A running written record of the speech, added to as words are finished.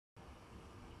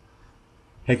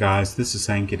Hey guys, this is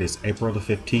Hank. It is April the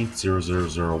 15th,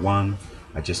 0001.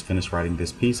 I just finished writing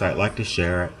this piece. I'd like to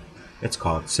share it. It's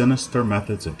called Sinister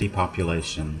Methods of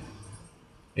Depopulation.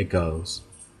 It goes,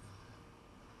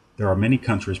 there are many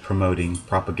countries promoting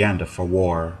propaganda for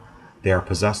war. They are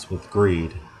possessed with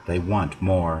greed. They want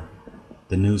more.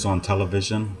 The news on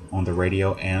television, on the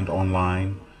radio, and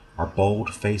online are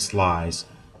bold-faced lies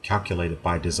calculated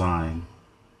by design.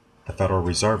 The Federal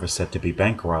Reserve is said to be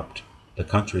bankrupt. The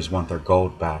countries want their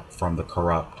gold back from the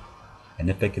corrupt. And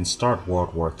if they can start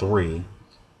World War III,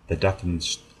 the death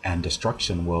and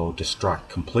destruction will distract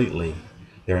completely.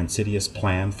 Their insidious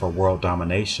plan for world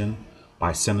domination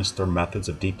by sinister methods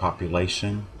of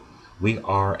depopulation. We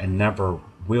are and never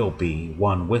will be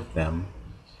one with them.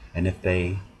 And if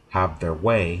they have their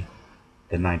way,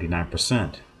 the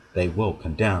 99% they will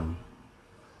condemn.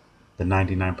 The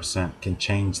 99% can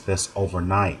change this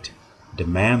overnight.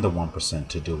 Demand the 1%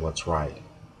 to do what's right.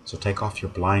 So take off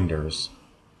your blinders.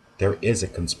 There is a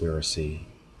conspiracy,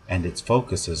 and its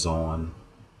focus is on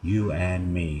you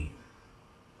and me.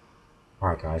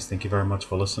 Alright guys, thank you very much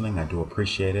for listening. I do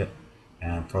appreciate it.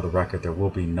 And for the record, there will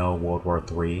be no World War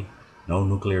III, no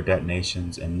nuclear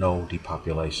detonations, and no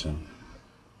depopulation.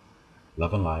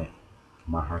 Love and light,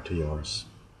 from my heart to yours.